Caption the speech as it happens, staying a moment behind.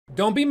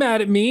Don't be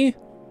mad at me.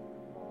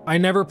 I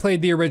never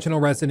played the original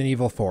Resident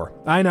Evil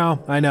 4. I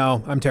know,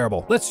 I'm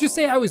terrible. Let's just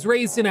say I was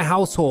raised in a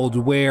household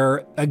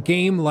where a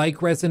game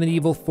like Resident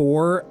Evil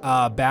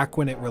 4, back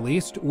when it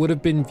released, would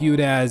have been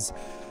viewed as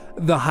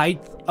the height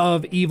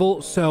of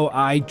evil, so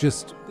I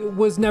just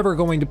was never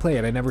going to play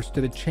it. I never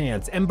stood a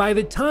chance. And by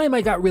the time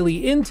I got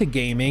really into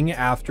gaming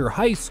after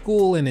high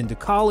school and into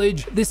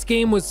college, this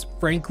game was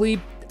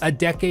frankly a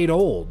decade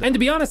old. And to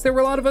be honest, there were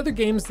a lot of other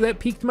games that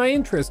piqued my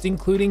interest,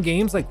 including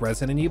games like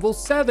Resident Evil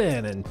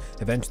 7 and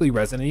eventually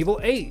Resident Evil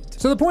 8.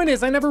 So the point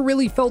is, I never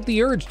really felt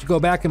the urge to go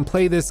back and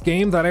play this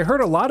game that I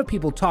heard a lot of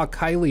people talk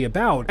highly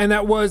about, and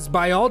that was,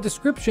 by all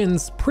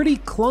descriptions, pretty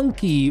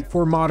clunky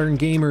for modern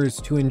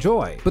gamers to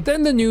enjoy. But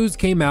then the news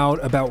came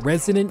out about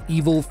Resident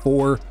Evil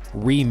 4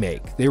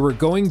 Remake. They were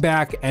going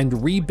back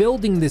and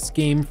rebuilding this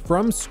game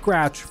from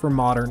scratch for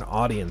modern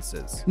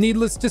audiences.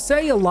 Needless to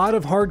say, a lot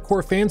of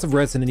hardcore fans of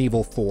Resident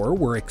Evil 4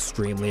 were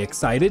extremely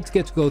excited to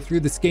get to go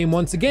through this game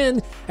once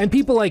again, and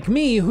people like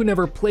me who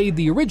never played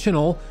the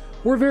original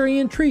were very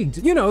intrigued,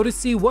 you know, to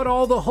see what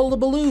all the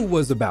hullabaloo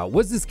was about.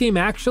 Was this game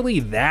actually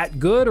that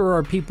good, or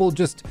are people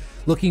just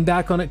looking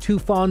back on it too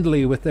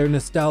fondly with their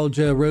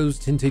nostalgia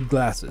rose-tinted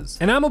glasses?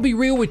 And I'm gonna be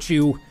real with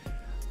you,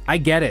 I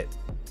get it.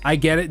 I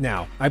get it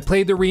now. I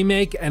played the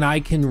remake and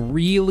I can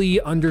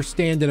really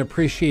understand and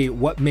appreciate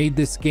what made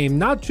this game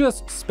not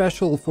just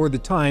special for the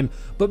time,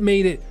 but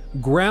made it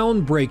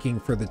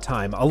groundbreaking for the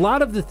time. A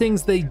lot of the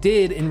things they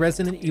did in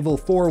Resident Evil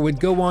 4 would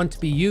go on to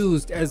be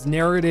used as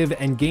narrative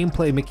and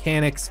gameplay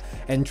mechanics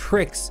and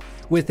tricks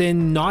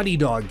within Naughty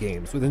Dog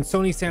games, within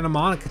Sony Santa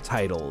Monica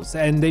titles,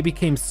 and they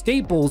became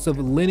staples of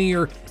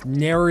linear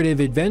narrative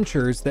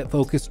adventures that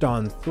focused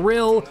on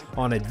thrill,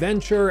 on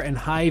adventure, and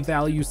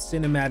high-value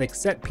cinematic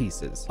set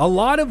pieces. A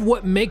lot of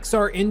what makes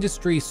our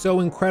industry so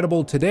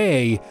incredible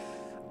today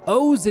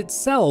owes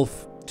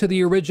itself to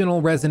the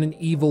original Resident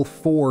Evil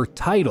 4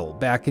 title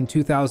back in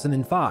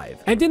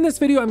 2005. And in this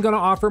video, I'm going to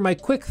offer my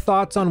quick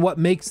thoughts on what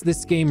makes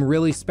this game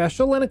really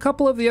special and a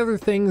couple of the other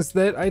things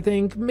that I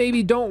think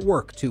maybe don't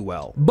work too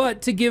well.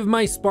 But to give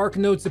my Spark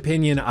Notes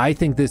opinion, I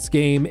think this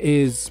game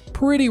is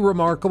pretty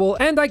remarkable,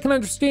 and I can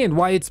understand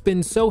why it's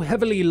been so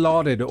heavily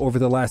lauded over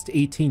the last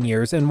 18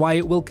 years and why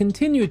it will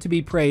continue to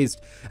be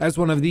praised as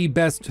one of the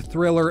best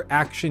thriller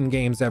action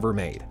games ever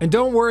made. And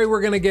don't worry,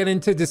 we're going to get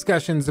into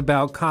discussions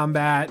about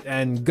combat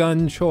and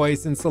gun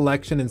choice and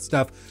selection and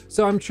stuff,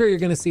 so I'm sure you're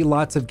going to see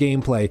lots of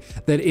gameplay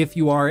that, if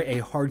you are a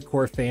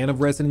hardcore fan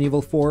of Resident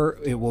Evil 4,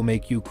 it will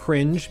make you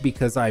cringe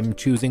because I'm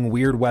choosing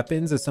weird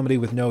weapons as somebody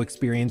with no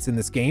experience in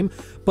this game.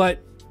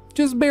 But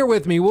just bear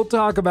with me, we'll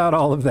talk about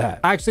all of that.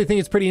 I actually think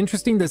it's pretty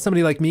interesting that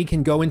somebody like me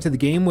can go into the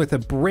game with a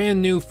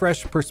brand new,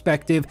 fresh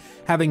perspective,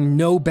 having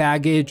no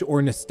baggage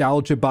or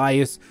nostalgia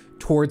bias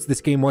towards this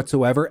game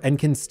whatsoever, and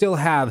can still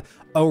have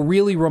a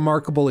really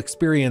remarkable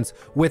experience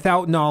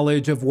without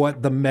knowledge of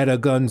what the meta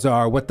guns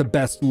are, what the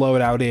best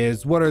loadout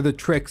is, what are the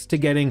tricks to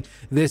getting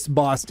this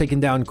boss taken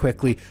down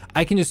quickly.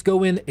 I can just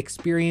go in,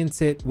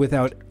 experience it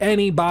without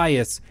any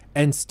bias,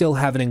 and still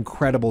have an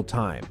incredible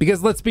time.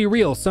 Because let's be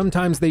real,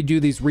 sometimes they do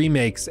these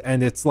remakes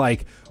and it's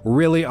like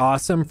really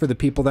awesome for the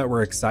people that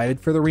were excited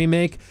for the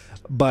remake,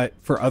 but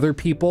for other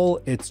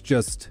people, it's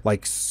just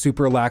like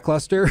super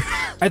lackluster.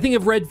 I think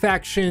of Red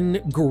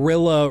Faction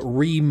Guerrilla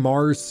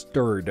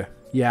Remastered.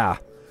 Yeah,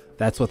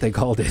 that's what they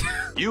called it.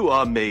 You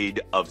are made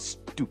of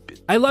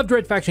stupid. I loved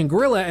Red Faction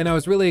Guerrilla, and I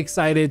was really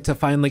excited to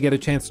finally get a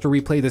chance to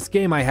replay this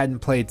game I hadn't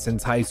played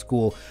since high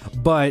school.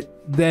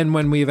 But then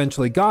when we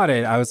eventually got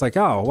it, I was like,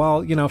 oh,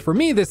 well, you know, for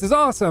me, this is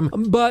awesome.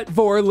 But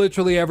for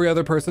literally every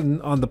other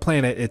person on the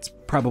planet, it's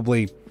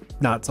probably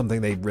not something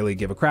they really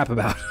give a crap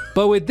about.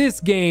 But with this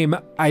game,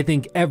 I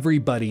think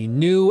everybody,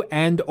 new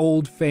and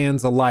old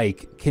fans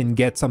alike, can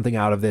get something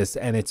out of this,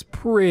 and it's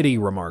pretty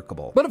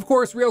remarkable. But of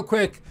course, real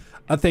quick,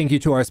 a thank you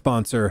to our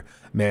sponsor,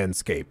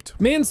 Manscaped.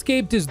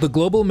 Manscaped is the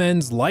global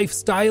men's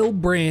lifestyle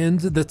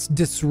brand that's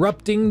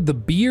disrupting the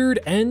beard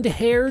and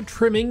hair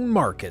trimming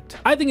market.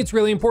 I think it's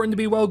really important to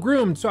be well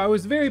groomed, so I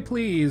was very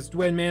pleased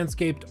when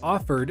Manscaped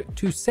offered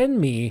to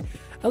send me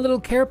a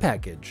little care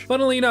package.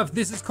 Funnily enough,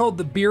 this is called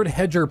the Beard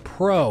Hedger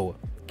Pro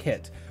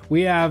kit.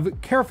 We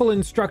have careful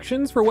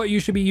instructions for what you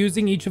should be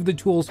using each of the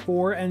tools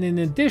for, and in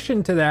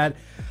addition to that,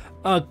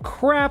 a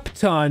crap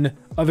ton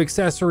of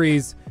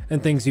accessories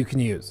and things you can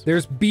use.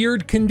 There's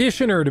beard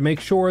conditioner to make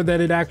sure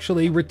that it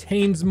actually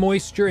retains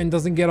moisture and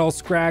doesn't get all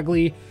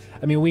scraggly.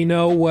 I mean, we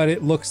know what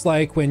it looks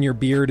like when your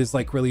beard is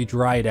like really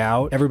dried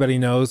out. Everybody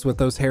knows what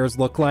those hairs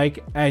look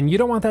like, and you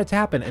don't want that to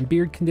happen, and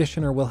beard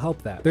conditioner will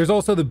help that. There's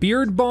also the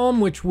beard balm,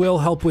 which will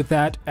help with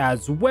that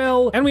as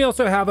well. And we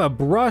also have a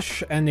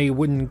brush and a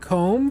wooden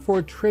comb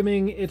for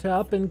trimming it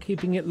up and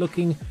keeping it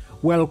looking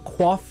well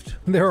coiffed.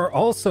 There are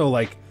also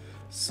like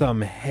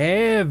some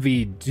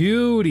heavy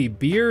duty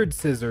beard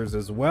scissors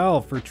as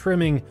well for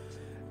trimming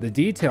the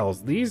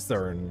details. These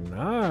are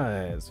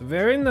nice,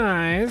 very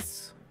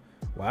nice.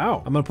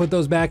 Wow. I'm gonna put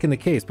those back in the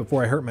case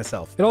before I hurt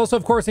myself. It also,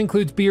 of course,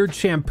 includes beard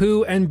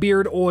shampoo and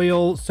beard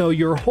oil, so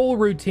your whole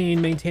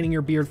routine, maintaining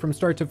your beard from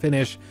start to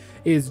finish,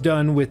 is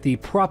done with the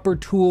proper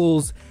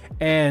tools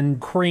and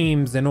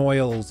creams and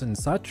oils and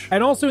such.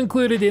 And also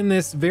included in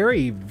this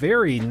very,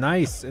 very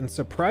nice and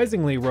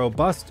surprisingly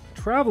robust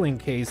traveling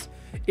case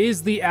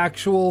is the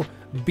actual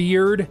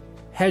beard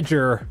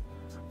hedger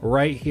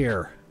right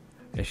here.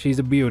 And she's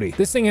a beauty.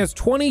 This thing has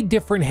 20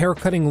 different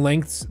haircutting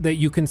lengths that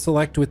you can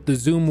select with the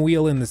zoom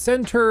wheel in the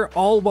center,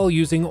 all while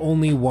using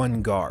only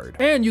one guard.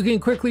 And you can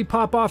quickly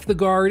pop off the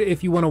guard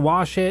if you want to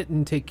wash it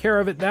and take care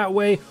of it that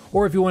way,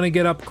 or if you want to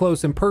get up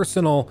close and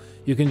personal,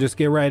 you can just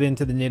get right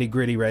into the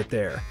nitty-gritty right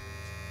there.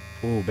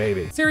 Ooh,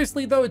 baby.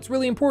 Seriously though, it's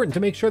really important to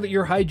make sure that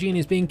your hygiene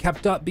is being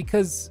kept up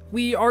because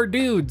we are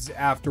dudes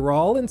after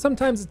all, and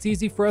sometimes it's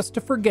easy for us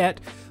to forget,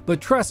 but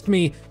trust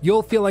me,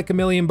 you'll feel like $1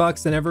 million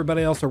and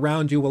everybody else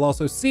around you will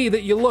also see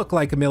that you look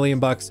like $1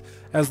 million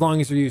as long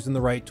as you're using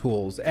the right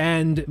tools.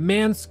 And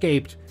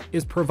Manscaped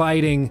is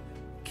providing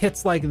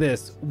kits like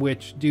this,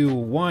 which do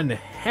one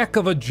heck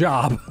of a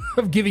job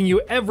of giving you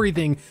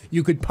everything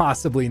you could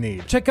possibly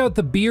need. Check out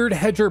the Beard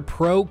Hedger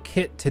Pro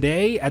kit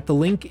today at the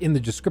link in the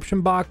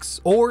description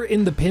box or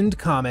in the pinned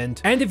comment.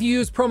 And if you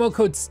use promo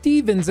code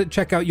Stevens at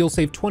checkout, you'll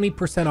save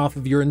 20% off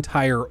of your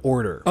entire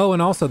order. Oh,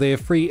 and also they have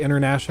free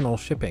international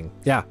shipping.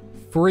 Yeah,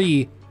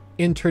 free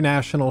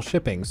international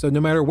shipping. So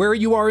no matter where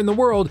you are in the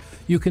world,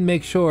 you can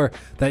make sure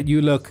that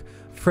you look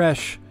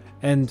fresh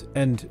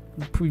and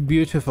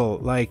beautiful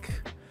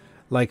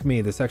like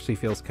me. This actually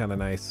feels kind of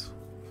nice.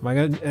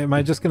 Am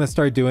I just gonna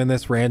start doing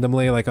this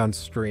randomly, like on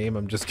stream?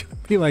 I'm just gonna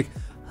be like,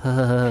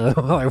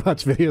 while I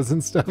watch videos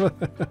and stuff.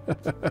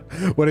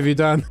 What have you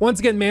done? Once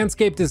again,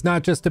 Manscaped is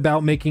not just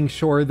about making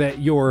sure that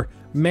your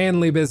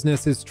manly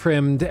business is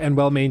trimmed and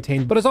well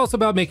maintained, but it's also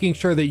about making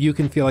sure that you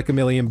can feel like $1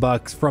 million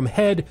from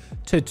head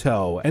to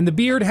toe. And the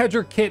Beard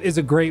Hedger kit is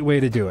a great way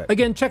to do it.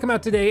 Again, check them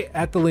out today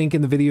at the link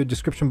in the video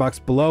description box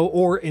below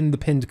or in the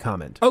pinned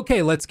comment.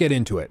 Okay, let's get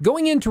into it.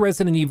 Going into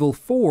Resident Evil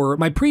 4,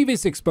 my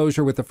previous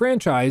exposure with the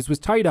franchise was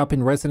tied up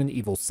in Resident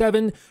Evil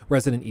 7,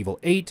 Resident Evil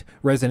 8,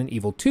 Resident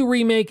Evil 2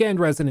 Remake, and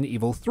Resident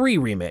Evil 3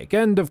 Remake,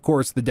 and of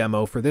course the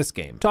demo for this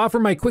game. To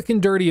offer my quick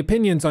and dirty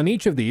opinions on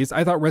each of these,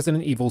 I thought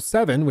Resident Evil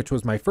 7, which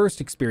was my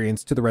first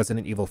experience to the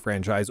Resident Evil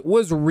franchise,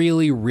 was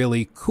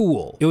really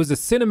cool. It was a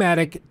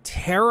cinematic,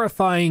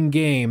 terrifying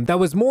game that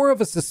was more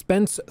of a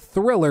suspense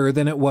thriller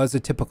than it was a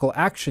typical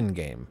action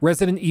game.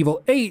 Resident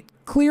Evil 8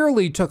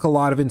 clearly took a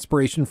lot of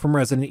inspiration from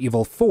Resident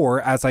Evil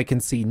 4, as I can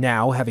see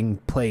now, having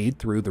played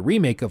through the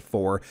remake of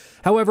 4.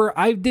 However,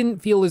 I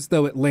didn't feel as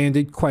though it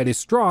landed quite as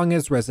strong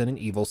as Resident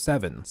Evil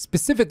 7,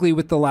 specifically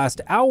with the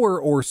last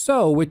hour or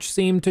so, which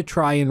seemed to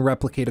try and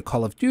replicate a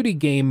Call of Duty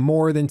game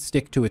more than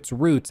stick to its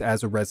roots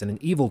as a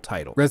Resident Evil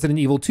title. Resident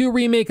Evil 2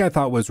 Remake I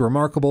thought was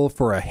remarkable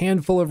for a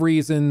handful of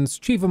reasons.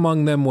 Chief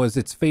among them was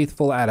its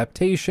faithful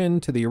adaptation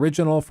to the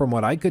original from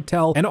what I could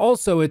tell, and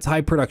also its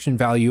high production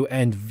value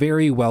and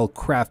very well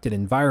crafted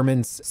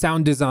environments,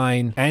 sound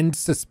design, and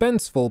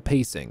suspenseful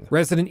pacing.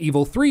 Resident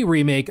Evil 3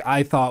 Remake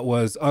I thought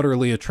was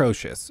utterly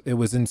atrocious. It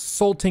was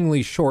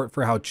insultingly short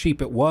for how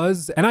cheap it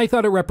was, and I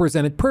thought it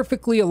represented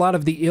perfectly a lot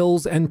of the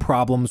ills and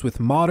problems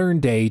with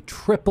modern day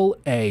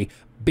AAA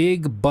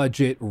big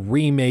budget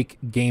remake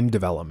game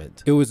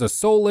development. It was a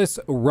soulless,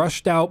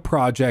 rushed out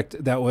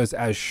project that was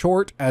as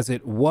short as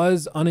it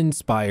was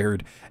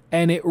uninspired,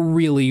 and it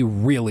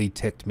really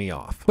ticked me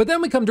off. But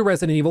then we come to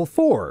Resident Evil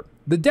 4.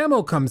 The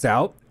demo comes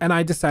out and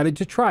I decided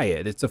to try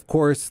it. It's of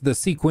course the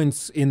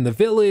sequence in the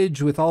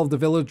village with all of the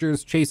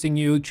villagers chasing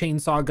you,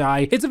 chainsaw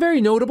guy. It's a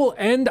very notable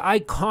and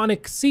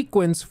iconic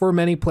sequence for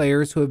many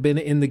players who have been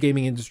in the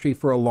gaming industry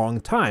for a long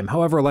time.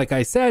 However, like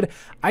I said,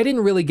 I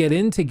didn't really get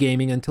into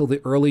gaming until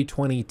the early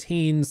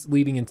 20-teens,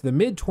 leading into the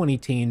mid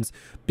 20-teens,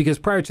 because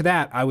prior to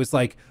that, I was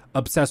like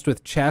obsessed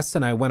with chess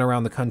and I went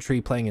around the country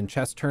playing in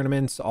chess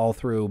tournaments all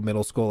through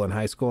middle school and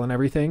high school and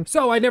everything.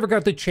 So I never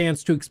got the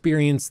chance to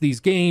experience these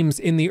games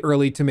in the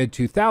early to mid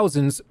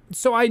 2000s,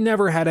 so I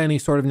never had any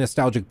sort of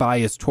nostalgic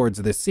bias towards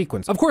this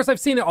sequence. Of course, I've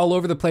seen it all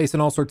over the place in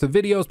all sorts of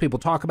videos. People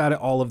talk about it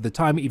all of the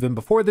time, even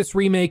before this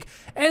remake,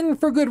 and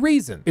for good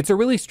reason. It's a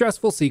really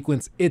stressful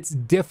sequence, it's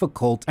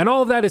difficult, and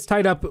all of that is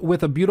tied up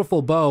with a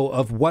beautiful bow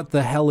of what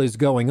the hell is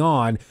going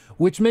on,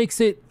 which makes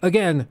it,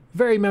 again,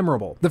 very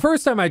memorable. The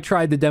first time I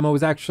tried the demo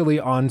was actually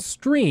on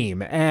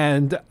stream,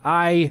 and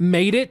I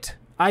made it,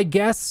 I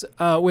guess,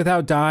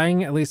 without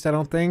dying, at least I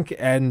don't think,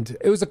 and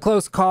it was a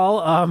close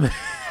call.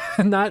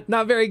 Not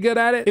very good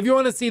at it. If you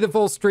want to see the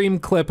full stream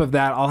clip of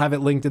that, I'll have it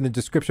linked in the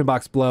description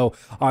box below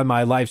on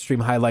my live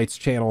stream highlights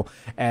channel,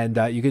 and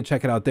you can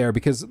check it out there,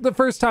 because the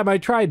first time I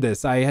tried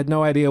this, I had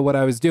no idea what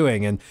I was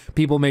doing, and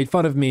people made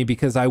fun of me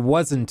because I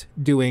wasn't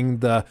doing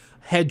the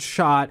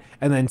headshot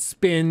and then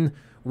spin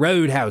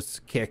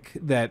roadhouse kick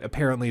that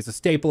apparently is a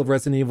staple of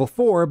Resident Evil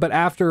 4, but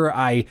after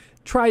I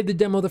tried the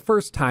demo the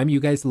first time,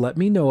 you guys let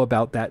me know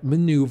about that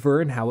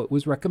maneuver and how it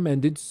was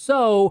recommended,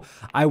 so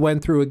I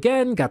went through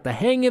again, got the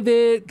hang of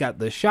it, got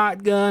the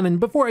shotgun, and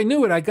before I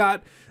knew it, I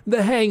got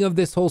the hang of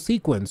this whole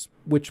sequence,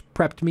 which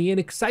prepped me and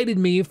excited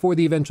me for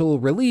the eventual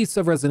release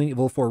of Resident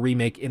Evil 4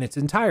 Remake in its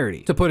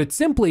entirety. To put it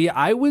simply,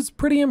 I was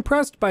pretty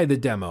impressed by the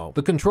demo.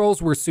 The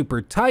controls were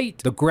super tight,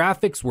 the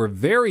graphics were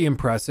very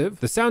impressive,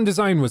 the sound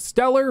design was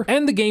stellar,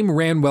 and the game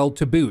ran well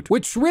to boot,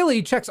 which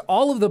really checks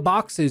all of the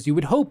boxes you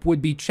would hope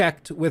would be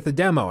checked with a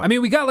demo. I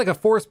mean, we got like a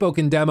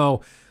Forspoken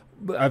demo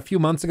a few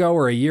months ago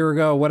or a year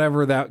ago,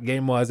 whatever that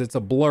game was. It's a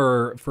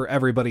blur for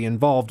everybody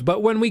involved.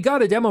 But when we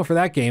got a demo for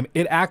that game,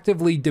 it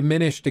actively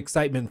diminished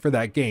excitement for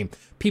that game.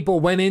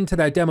 People went into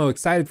that demo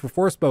excited for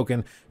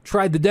Forspoken,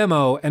 tried the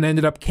demo, and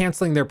ended up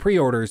canceling their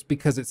pre-orders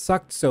because it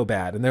sucked so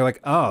bad. And they're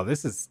like, oh,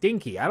 this is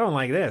stinky. I don't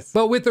like this.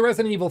 But with the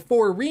Resident Evil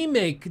 4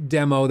 Remake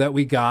demo that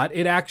we got,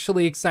 it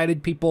actually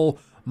excited people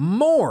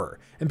more.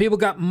 And people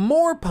got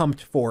more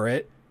pumped for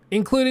it,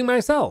 including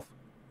myself.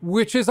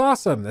 Which is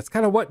awesome. That's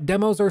kind of what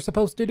demos are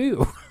supposed to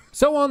do.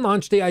 So on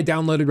launch day, I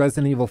downloaded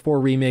Resident Evil 4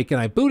 Remake and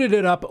I booted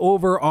it up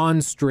over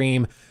on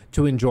stream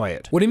to enjoy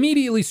it. What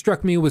immediately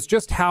struck me was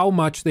just how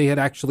much they had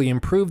actually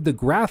improved the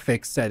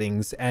graphics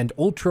settings and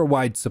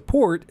ultra-wide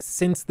support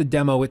since the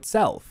demo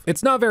itself.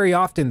 It's not very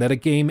often that a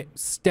game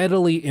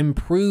steadily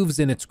improves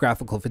in its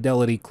graphical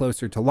fidelity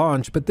closer to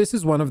launch, but this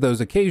is one of those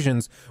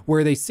occasions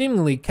where they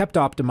seemingly kept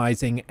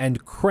optimizing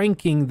and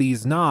cranking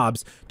these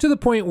knobs to the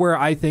point where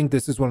I think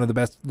this is one of the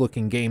best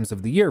looking games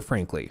of the year,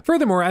 frankly.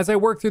 Furthermore, as I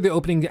worked through the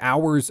opening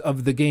hours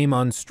of the game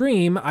on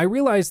stream, I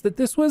realized that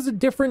this was a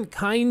different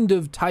kind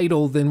of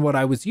title than what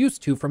I was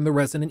used to from the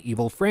Resident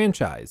Evil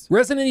franchise.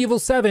 Resident Evil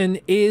 7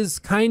 is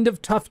kind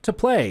of tough to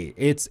play.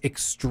 It's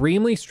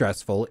extremely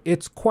stressful,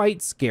 it's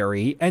quite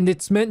scary, and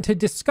it's meant to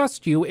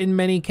disgust you in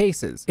many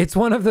cases. It's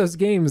one of those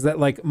games that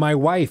like my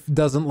wife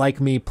doesn't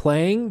like me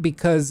playing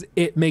because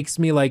it makes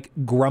me like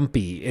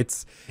grumpy.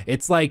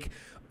 It's like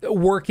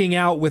working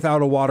out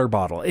without a water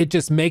bottle. It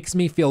just makes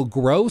me feel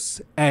gross,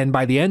 and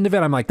by the end of it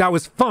I'm like, that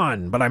was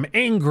fun, but I'm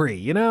angry,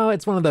 you know?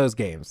 It's one of those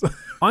games.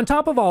 On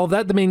top of all of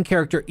that, the main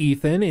character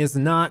Ethan is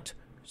not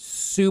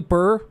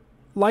super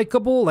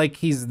likable. Like,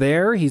 he's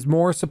there, he's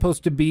more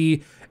supposed to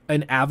be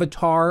an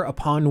avatar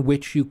upon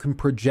which you can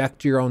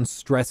project your own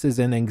stresses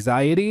and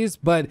anxieties,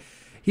 but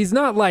he's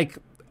not like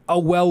a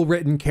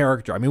well-written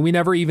character. I mean, we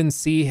never even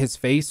see his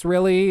face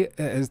really.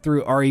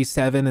 Through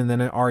RE7 and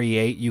then in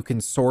RE8 you can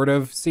sort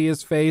of see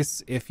his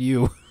face if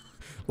you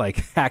like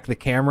hack the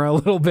camera a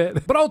little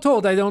bit. But all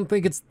told, I don't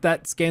think it's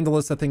that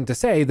scandalous a thing to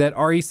say that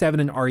RE7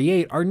 and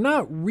RE8 are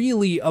not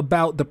really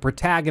about the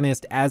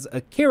protagonist as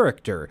a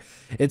character.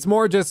 It's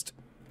more just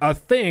a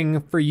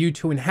thing for you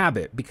to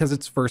inhabit because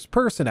it's first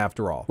person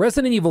after all.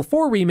 Resident Evil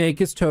 4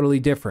 Remake is totally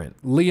different.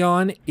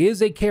 Leon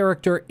is a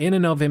character in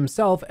and of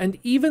himself, and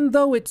even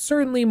though it's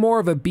certainly more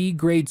of a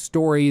B-grade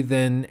story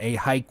than a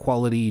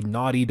high-quality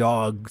Naughty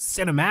Dog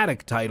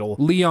cinematic title,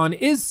 Leon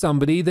is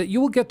somebody that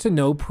you will get to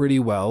know pretty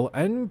well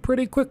and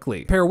pretty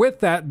quickly. Pair with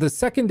that the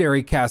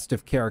secondary cast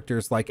of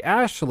characters like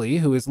Ashley,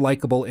 who is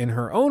likable in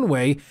her own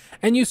way,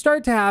 and you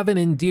start to have an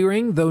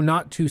endearing, though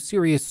not too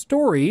serious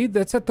story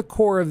that's at the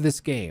core of this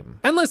game.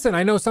 And listen,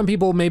 I know some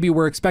people maybe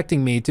were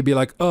expecting me to be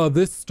like, oh,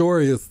 this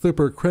story is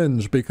super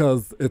cringe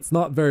because it's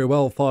not very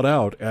well thought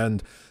out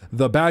and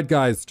the bad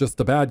guy's just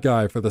a bad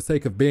guy for the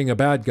sake of being a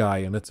bad guy,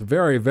 and it's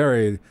very,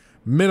 very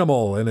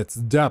minimal in its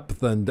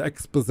depth and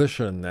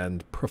exposition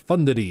and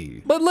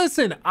profundity. But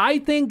listen, I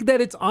think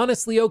that it's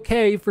honestly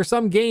okay for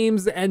some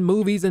games and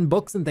movies and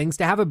books and things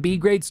to have a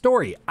B-grade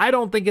story. I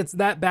don't think it's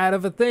that bad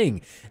of a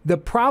thing. The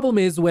problem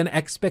is when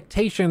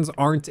expectations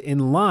aren't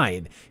in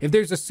line. If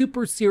there's a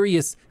super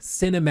serious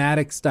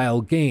cinematic style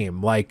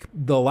game like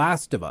The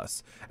Last of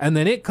Us, and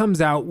then it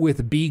comes out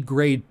with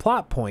B-grade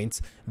plot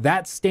points,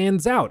 that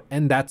stands out,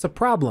 and that's a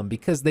problem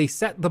because they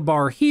set the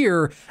bar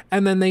here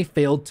and then they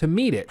failed to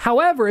meet it.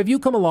 However, if you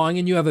come along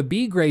and you have a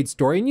B-grade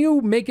story and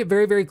you make it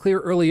very, very clear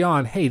early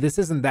on, hey, this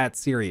isn't that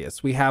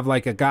serious. We have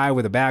like a guy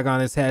with a bag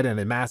on his head and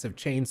a massive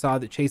chainsaw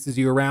that chases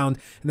you around,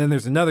 and then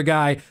there's another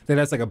guy that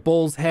has like a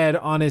bull's head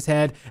on his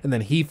head, and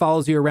then he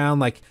follows you around.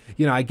 Like,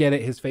 you know, I get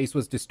it, his face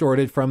was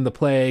distorted from the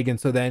plague, and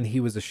so then he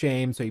was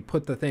ashamed, so he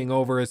put the thing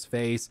over his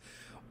face.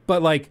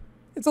 But like,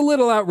 it's a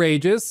little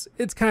outrageous.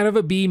 It's kind of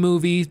a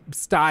B-movie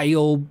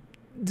style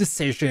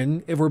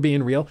decision, if we're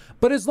being real.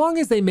 But as long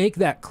as they make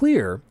that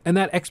clear and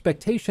that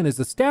expectation is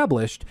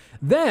established,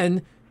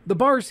 then the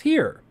bar's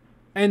here.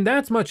 And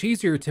that's much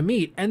easier to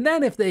meet. And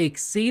then if they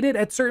exceed it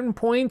at certain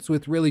points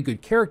with really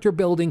good character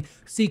building,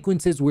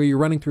 sequences where you're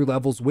running through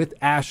levels with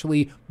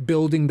Ashley,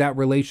 building that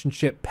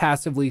relationship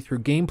passively through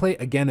gameplay,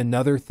 again,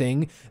 another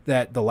thing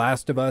that The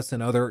Last of Us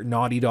and other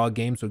Naughty Dog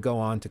games would go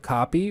on to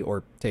copy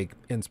or take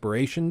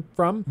inspiration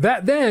from,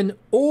 that then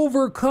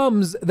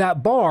overcomes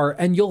that bar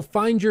and you'll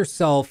find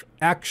yourself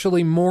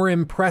actually more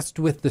impressed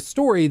with the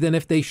story than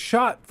if they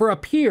shot for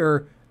up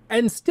here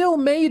and still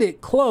made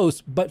it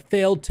close, but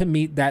failed to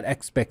meet that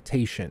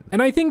expectation.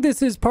 And I think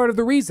this is part of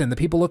the reason that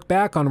people look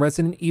back on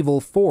Resident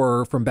Evil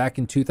 4 from back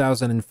in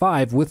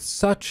 2005 with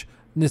such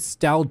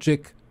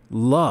nostalgic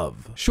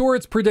love. Sure,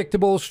 it's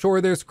predictable,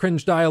 sure, there's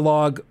cringe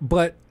dialogue,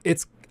 but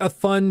it's a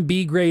fun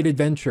B-grade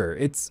adventure.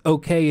 It's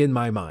okay in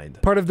my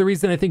mind. Part of the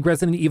reason I think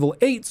Resident Evil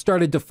 8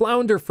 started to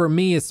flounder for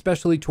me,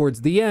 especially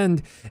towards the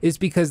end, is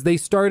because they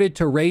started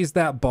to raise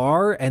that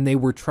bar and they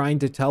were trying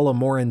to tell a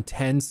more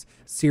intense,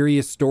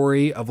 serious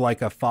story of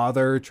like a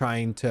father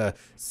trying to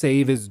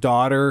save his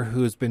daughter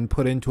who's been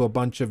put into a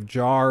bunch of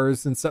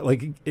jars and so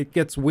like it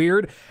gets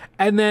weird.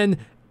 And then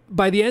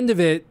by the end of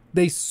it,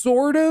 they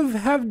sort of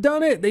have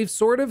done it. They've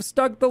sort of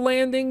stuck the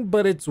landing,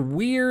 but it's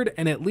weird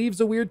and it leaves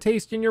a weird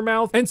taste in your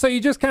mouth. And so you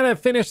just kind of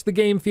finish the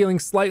game feeling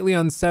slightly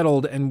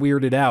unsettled and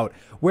weirded out.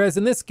 Whereas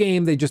in this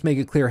game, they just make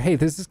it clear, hey,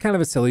 this is kind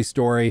of a silly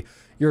story.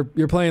 You're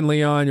playing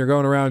Leon, you're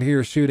going around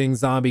here shooting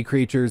zombie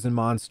creatures and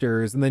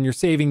monsters, and then you're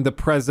saving the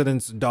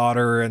president's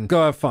daughter, and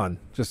go have fun.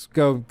 Just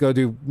go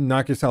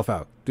knock yourself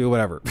out. Do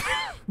whatever.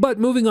 But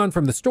moving on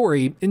from the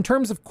story, in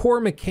terms of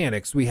core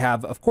mechanics, we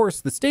have, of course,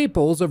 the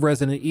staples of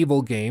Resident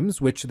Evil games,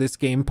 which this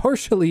game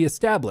partially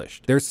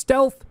established. There's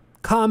stealth,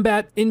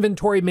 combat,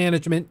 inventory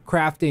management,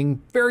 crafting,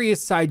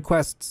 various side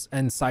quests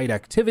and side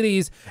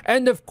activities,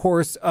 and of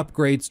course,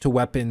 upgrades to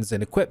weapons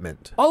and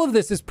equipment. All of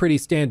this is pretty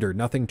standard,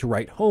 nothing to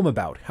write home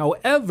about.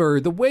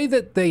 However, the way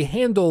that they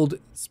handled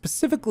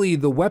specifically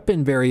the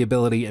weapon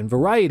variability and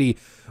variety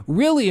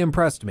really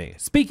impressed me.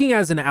 Speaking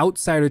as an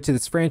outsider to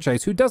this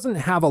franchise who doesn't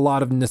have a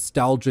lot of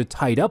nostalgia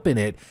tied up in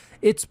it,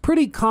 it's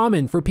pretty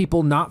common for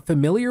people not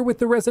familiar with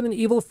the Resident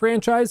Evil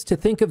franchise to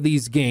think of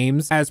these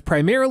games as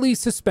primarily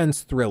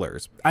suspense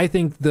thrillers. I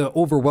think the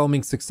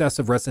overwhelming success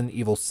of Resident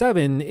Evil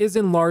 7 is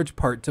in large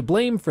part to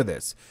blame for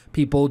this.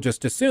 People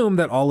just assume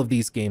that all of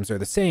these games are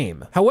the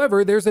same.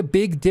 However, there's a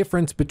big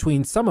difference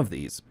between some of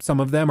these. Some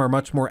of them are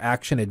much more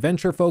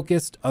action-adventure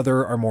focused,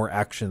 others are more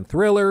action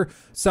thriller,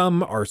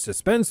 some are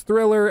suspense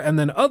thriller, and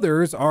then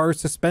others are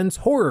suspense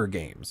horror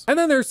games. And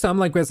then there's some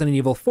like Resident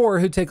Evil 4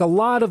 who take a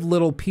lot of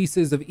little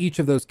pieces of each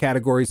of those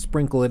categories,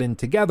 sprinkle it in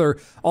together,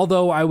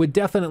 although I would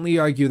definitely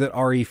argue that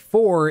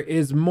RE4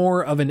 is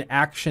more of an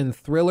action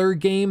thriller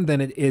game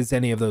than it is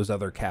any of those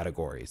other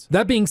categories.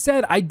 That being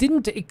said, I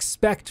didn't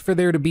expect for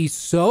there to be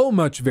so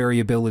much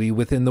variability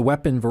within the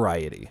weapon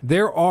variety.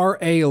 There are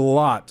a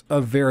lot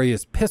of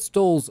various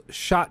pistols,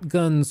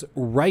 shotguns,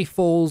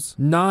 rifles,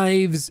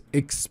 knives,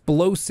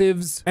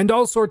 explosives, and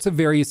all sorts of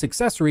various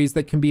accessories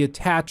that can be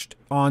attached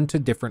onto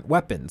different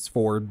weapons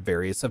for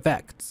various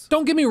effects.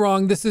 Don't get me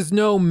wrong, this is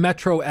no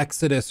Metro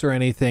Exodus or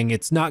anything.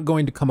 It's not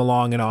going to come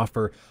along and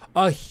offer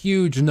a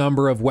huge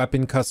number of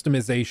weapon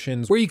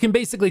customizations where you can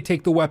basically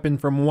take the weapon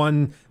from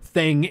one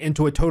thing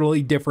into a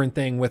totally different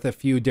thing with a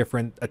few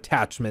different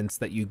attachments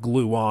that you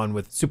glue on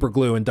with super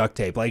glue and duct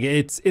tape. Like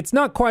it's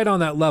not quite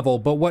on that level,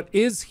 but what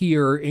is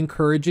here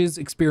encourages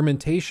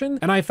experimentation.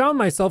 And I found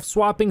myself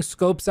swapping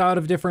scopes out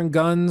of different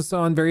guns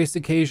on various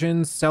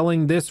occasions,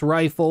 selling this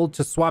rifle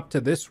to swap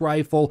to this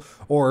rifle,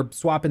 or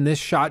swapping this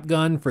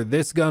shotgun for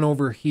this gun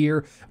over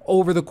here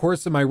over the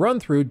course of my run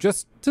through,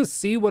 just to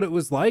see what it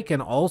was like,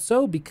 and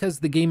also because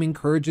the game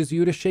encourages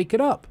you to shake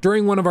it up.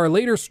 During one of our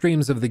later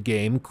streams of the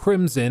game,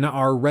 Crimson,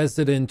 our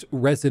Resident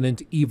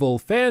Evil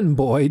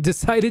fanboy,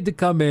 decided to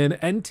come in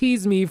and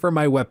tease me for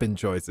my weapon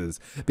choices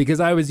because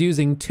I was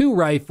using 2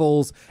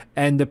 rifles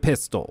and a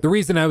pistol. The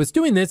reason I was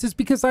doing this is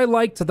because I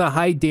liked the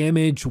high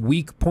damage,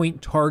 weak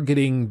point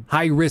targeting,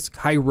 high risk,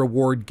 high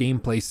reward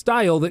gameplay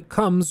style that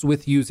comes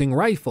with using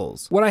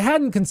rifles. What I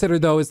hadn't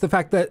considered though is the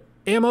fact that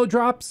ammo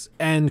drops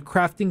and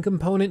crafting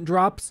component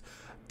drops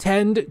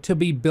tend to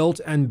be built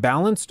and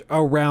balanced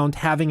around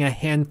having a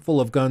handful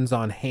of guns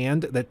on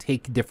hand that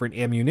take different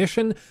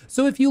ammunition.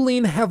 So if you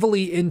lean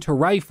heavily into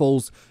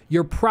rifles,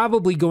 you're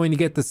probably going to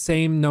get the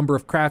same number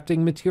of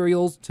crafting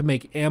materials to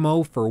make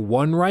ammo for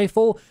 1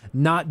 rifle,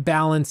 not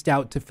balanced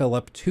out to fill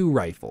up 2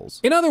 rifles.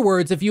 In other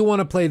words, if you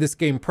want to play this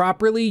game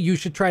properly, you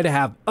should try to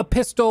have a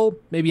pistol,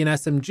 maybe an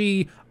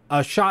SMG,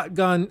 a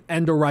shotgun,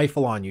 and a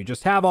rifle on you.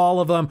 Just have all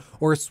of them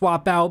or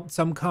swap out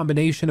some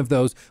combination of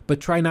those,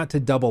 but try not to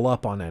double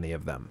up on any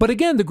of them. But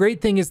again, the great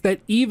thing is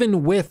that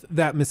even with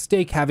that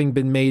mistake having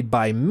been made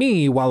by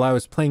me while I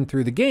was playing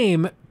through the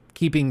game,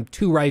 keeping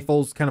 2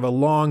 rifles, kind of a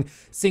long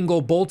single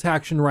bolt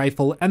action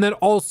rifle, and then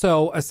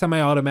also a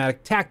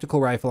semi-automatic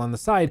tactical rifle on the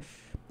side,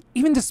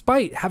 even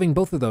despite having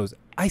both of those,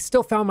 I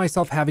still found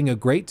myself having a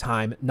great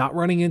time, not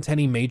running into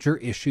any major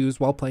issues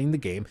while playing the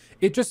game.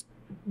 It just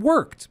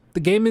worked. The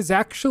game is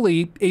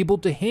actually able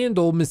to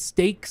handle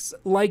mistakes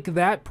like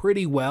that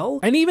pretty well.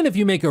 And even if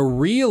you make a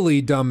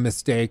really dumb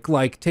mistake,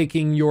 like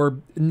taking your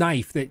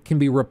knife that can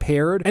be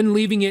repaired and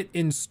leaving it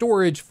in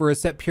storage for a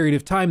set period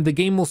of time, the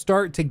game will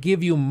start to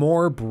give you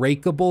more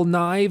breakable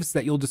knives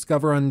that you'll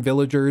discover on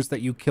villagers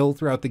that you kill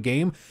throughout the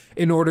game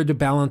in order to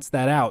balance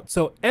that out.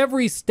 So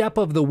every step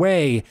of the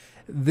way,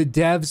 the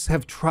devs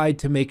have tried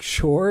to make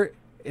sure,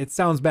 it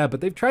sounds bad,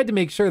 but they've tried to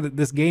make sure that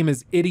this game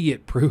is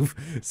idiot proof.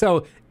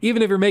 So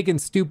even if you're making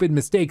stupid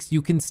mistakes,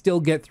 you can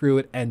still get through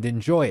it and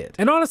enjoy it.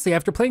 And honestly,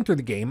 after playing through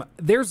the game,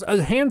 there's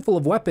a handful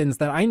of weapons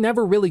that I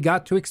never really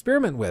got to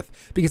experiment with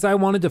because I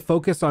wanted to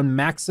focus on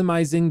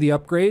maximizing the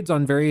upgrades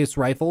on various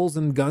rifles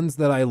and guns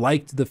that I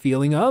liked the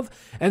feeling of.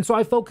 And so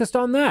I focused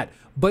on that.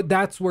 But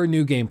that's where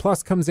New Game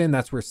Plus comes in.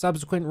 That's where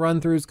subsequent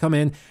run-throughs come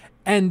in.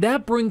 And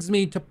that brings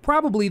me to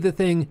probably the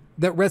thing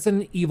that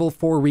Resident Evil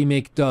 4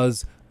 Remake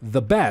does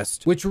the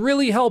best, which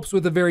really helps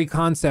with the very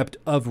concept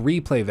of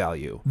replay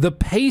value. The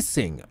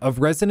pacing of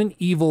Resident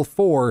Evil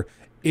 4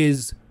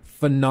 is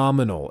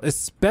phenomenal,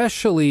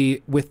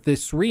 especially with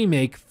this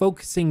remake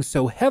focusing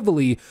so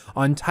heavily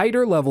on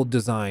tighter level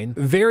design,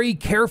 very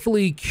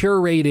carefully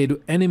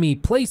curated enemy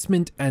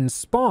placement and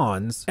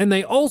spawns, and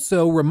they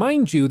also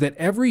remind you that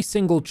every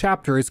single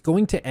chapter is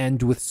going to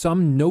end with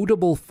some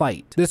notable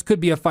fight. This could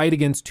be a fight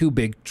against two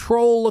big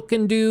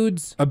troll-looking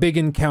dudes, a big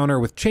encounter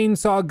with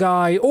Chainsaw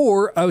Guy,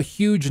 or a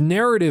huge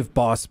narrative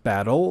boss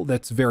battle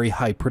that's very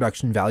high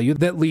production value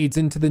that leads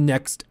into the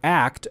next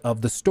act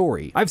of the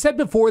story. I've said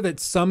before that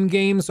some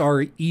games are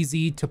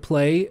easy to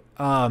play,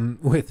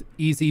 with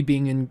easy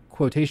being in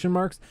quotation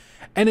marks.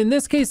 And in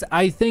this case,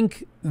 I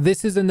think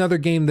this is another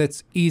game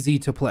that's easy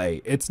to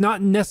play. It's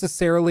not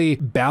necessarily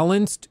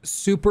balanced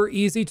super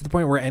easy to the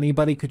point where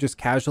anybody could just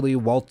casually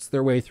waltz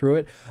their way through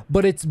it,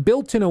 but it's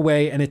built in a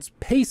way and it's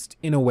paced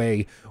in a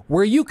way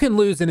where you can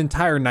lose an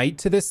entire night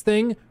to this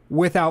thing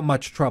without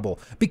much trouble,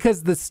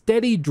 because the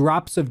steady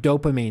drops of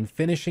dopamine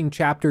finishing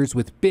chapters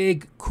with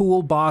big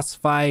cool boss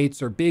fights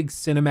or big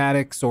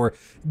cinematics or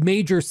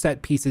major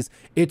set pieces,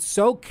 it's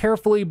so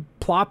carefully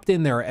plopped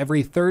in there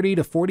every 30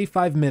 to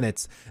 45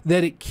 minutes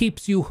that it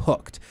keeps you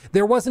hooked.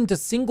 There wasn't a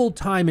single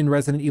time in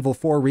Resident Evil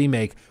 4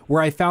 Remake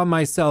where I found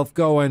myself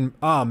going,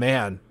 oh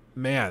man,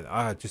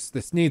 just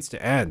this needs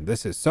to end.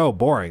 This is so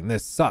boring.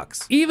 This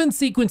sucks. Even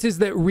sequences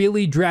that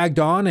really dragged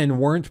on and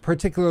weren't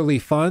particularly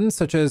fun,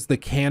 such as the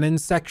cannon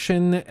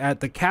section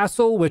at the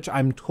castle, which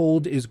I'm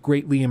told is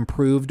greatly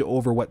improved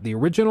over what the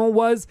original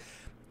was,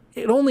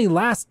 it only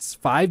lasts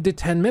 5 to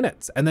 10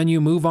 minutes, and then you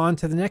move on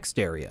to the next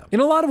area. In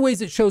a lot of ways,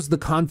 it shows the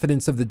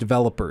confidence of the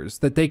developers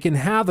that they can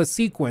have a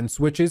sequence,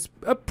 which is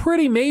a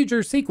pretty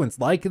major sequence,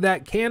 like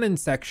that cannon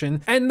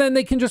section, and then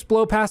they can just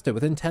blow past it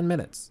within 10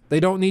 minutes. They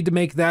don't need to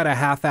make that a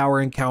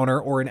half-hour encounter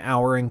or an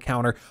hour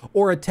encounter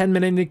or a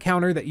 10-minute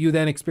encounter that you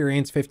then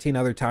experience 15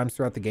 other times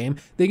throughout the game.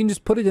 They can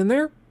just put it in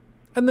there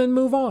and then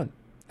move on.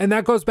 And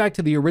that goes back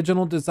to the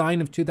original design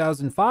of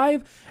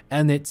 2005,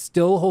 and it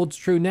still holds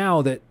true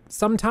now that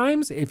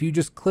sometimes if you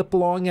just clip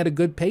along at a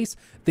good pace,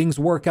 things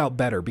work out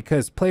better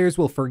because players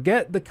will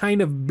forget the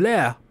kind of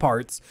bleh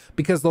parts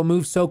because they'll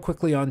move so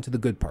quickly on to the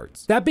good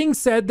parts. That being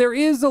said, there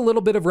is a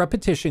little bit of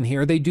repetition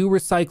here. They do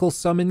recycle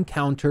some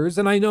encounters,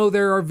 and I know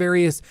there are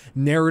various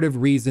narrative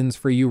reasons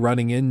for you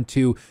running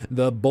into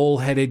the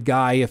bullheaded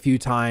guy a few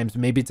times.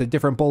 Maybe it's a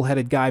different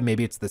bullheaded guy,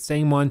 maybe it's the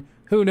same one.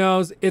 Who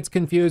knows? It's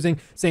confusing.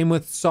 Same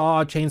with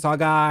Saw, Chainsaw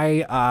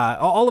Guy,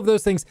 all of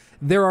those things.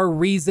 There are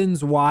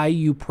reasons why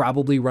you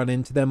probably run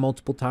into them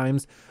multiple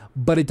times,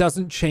 but it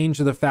doesn't change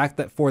the fact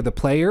that for the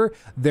player,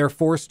 they're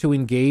forced to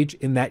engage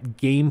in that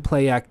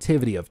gameplay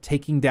activity of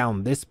taking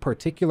down this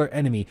particular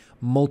enemy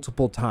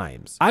multiple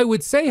times. I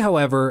would say,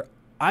 however,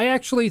 I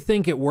actually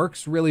think it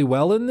works really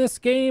well in this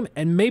game,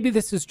 and maybe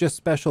this is just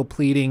special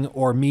pleading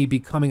or me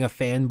becoming a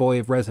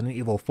fanboy of Resident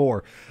Evil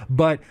 4,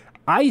 but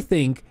I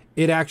think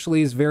it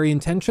actually is very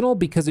intentional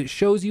because it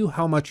shows you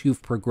how much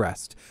you've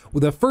progressed. Well,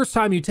 the first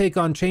time you take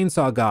on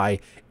Chainsaw Guy,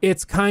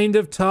 it's kind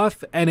of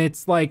tough and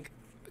it's like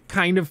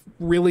kind of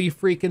really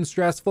freaking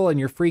stressful and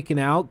you're freaking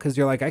out because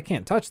you're like, I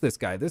can't touch this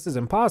guy. This is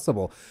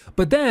impossible.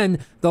 But then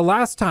the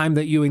last time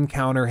that you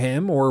encounter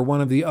him or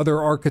one of the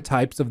other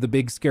archetypes of the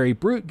big scary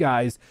brute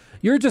guys,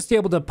 you're just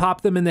able to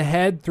pop them in the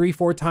head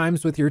 3-4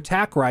 times with your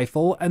tac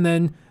rifle and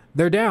then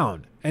they're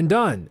down and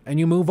done, and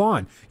you move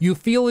on. You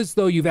feel as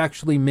though you've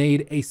actually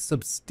made a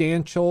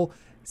substantial,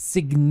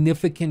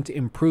 significant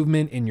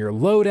improvement in your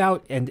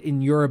loadout and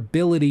in your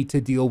ability to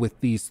deal with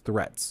these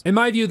threats. In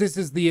my view, this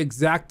is the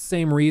exact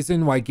same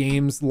reason why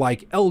games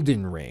like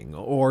Elden Ring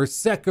or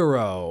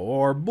Sekiro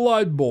or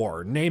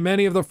Bloodborne, name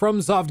any of the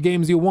FromSoft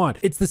games you want.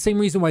 It's the same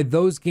reason why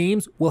those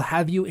games will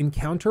have you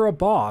encounter a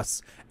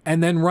boss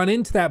and then run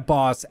into that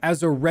boss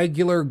as a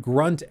regular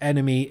grunt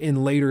enemy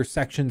in later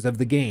sections of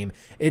the game.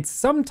 It's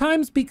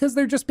sometimes because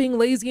they're just being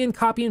lazy and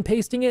copy and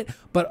pasting it,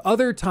 but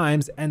other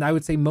times, and I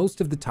would say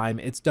most of the time,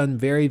 it's done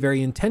very,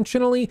 very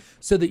intentionally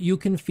so that you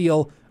can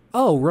feel,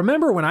 oh,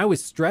 remember when I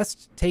was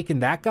stressed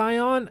taking that guy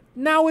on?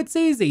 Now it's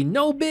easy,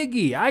 no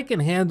biggie, I can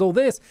handle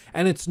this,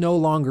 and it's no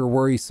longer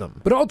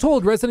worrisome. But all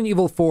told, Resident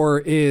Evil 4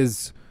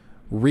 is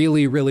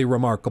really, really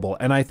remarkable,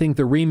 and I think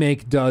the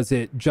remake does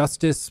it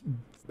justice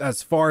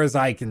as far as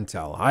I can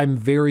tell. I'm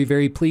very,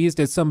 very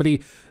pleased. As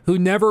somebody who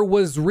never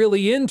was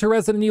really into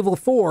Resident Evil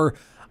 4,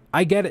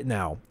 I get it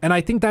now. And I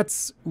think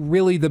that's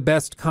really the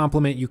best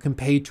compliment you can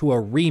pay to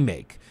a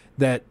remake,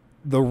 that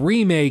the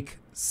remake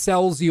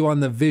sells you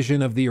on the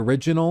vision of the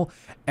original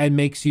and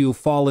makes you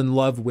fall in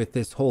love with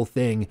this whole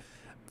thing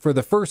for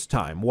the first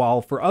time,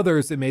 while for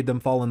others, it made them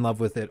fall in love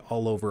with it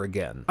all over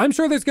again. I'm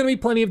sure there's going to be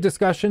plenty of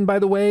discussion, by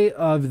the way,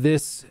 of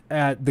this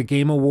at the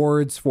Game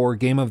Awards for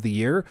Game of the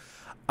Year.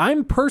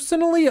 I'm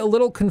personally a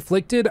little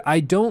conflicted.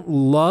 I don't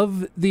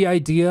love the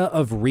idea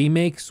of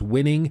remakes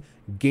winning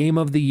Game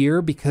of the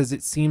Year because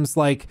it seems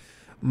like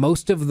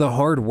most of the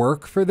hard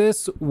work for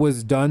this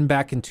was done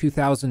back in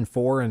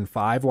 2004 and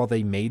 5 while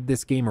they made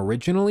this game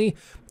originally.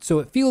 So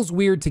it feels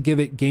weird to give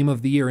it Game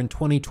of the Year in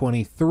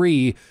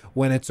 2023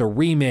 when it's a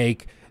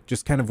remake,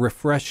 just kind of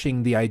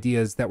refreshing the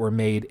ideas that were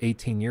made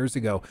 18 years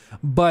ago.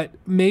 But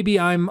maybe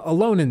I'm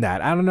alone in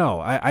that. I don't know.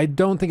 I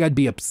don't think I'd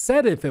be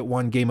upset if it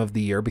won Game of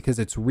the Year because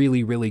it's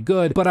really, really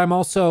good, but I'm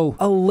also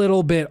a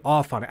little bit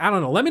off on it. I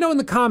don't know. Let me know in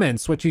the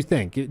comments what you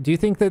think. Do you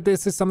think that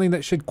this is something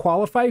that should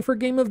qualify for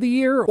Game of the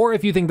Year? Or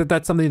if you think that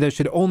that's something that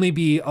should only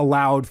be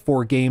allowed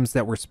for games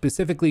that were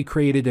specifically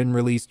created and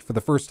released for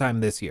the first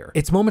time this year?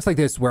 It's moments like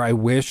this where I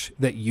wish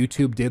that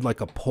YouTube did like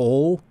a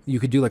poll.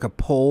 You could do like a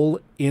poll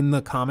in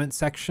the comment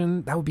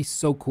section. That would be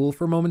so cool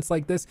for moments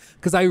like this,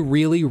 because I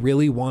really,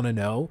 really want to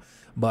know.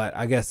 But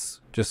I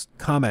guess just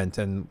comment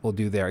and we'll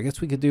do there. I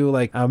guess we could do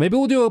like, maybe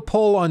we'll do a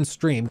poll on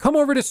stream. Come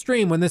over to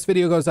stream when this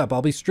video goes up.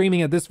 I'll be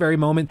streaming at this very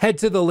moment. Head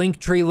to the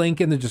Linktree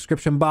link in the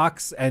description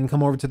box and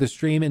come over to the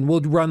stream, and we'll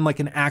run like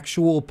an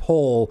actual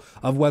poll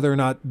of whether or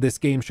not this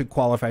game should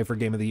qualify for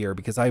Game of the Year,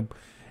 because I'm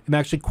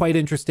actually quite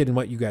interested in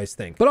what you guys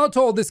think. But all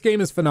told, this game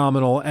is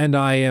phenomenal, and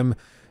I am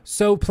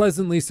so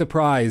pleasantly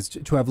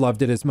surprised to have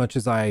loved it as much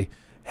as I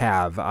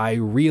have. I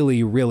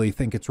really, really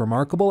think it's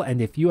remarkable,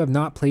 and if you have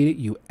not played it,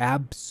 you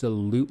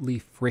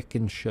absolutely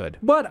freaking should.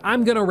 But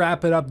I'm gonna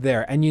wrap it up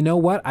there, and you know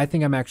what? I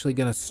think I'm actually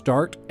gonna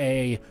start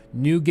a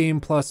New Game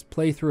Plus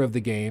playthrough of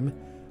the game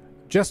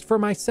just for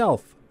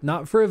myself.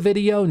 Not for a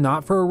video,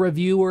 not for a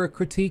review or a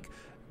critique,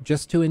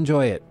 just to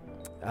enjoy it.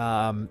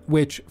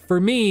 Which for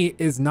me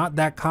is not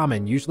that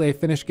common. Usually I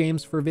finish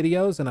games for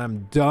videos and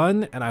I'm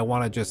done and I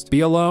want to just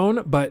be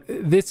alone, but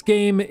this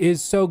game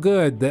is so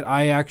good that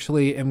I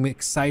actually am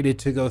excited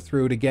to go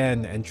through it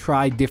again and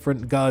try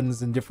different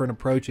guns and different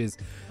approaches.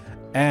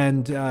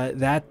 And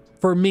that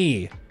for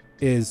me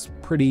is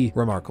pretty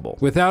remarkable.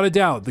 Without a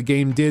doubt, the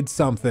game did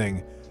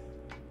something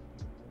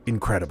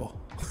incredible.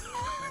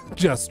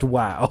 Just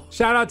wow.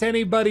 Shout out to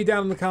anybody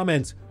down in the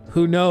comments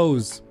who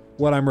knows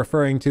what I'm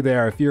referring to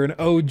there. If you're an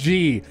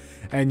OG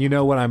and you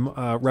know what I'm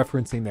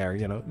referencing there,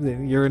 you know,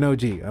 you're an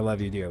OG. I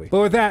love you dearly. But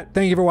with that,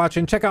 thank you for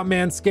watching. Check out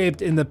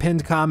Manscaped in the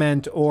pinned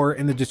comment or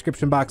in the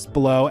description box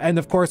below. And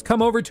of course,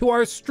 come over to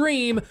our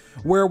stream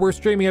where we're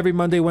streaming every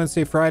Monday,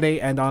 Wednesday,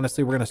 Friday. And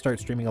honestly, we're going to start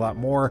streaming a lot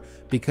more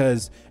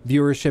because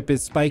viewership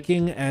is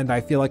spiking and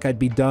I feel like I'd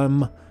be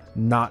dumb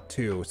not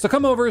to. So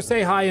come over,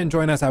 say hi, and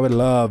join us. I would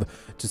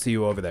love to see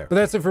you over there. But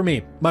that's it for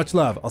me. Much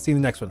love. I'll see you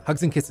in the next one.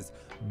 Hugs and kisses.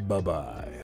 Bye-bye.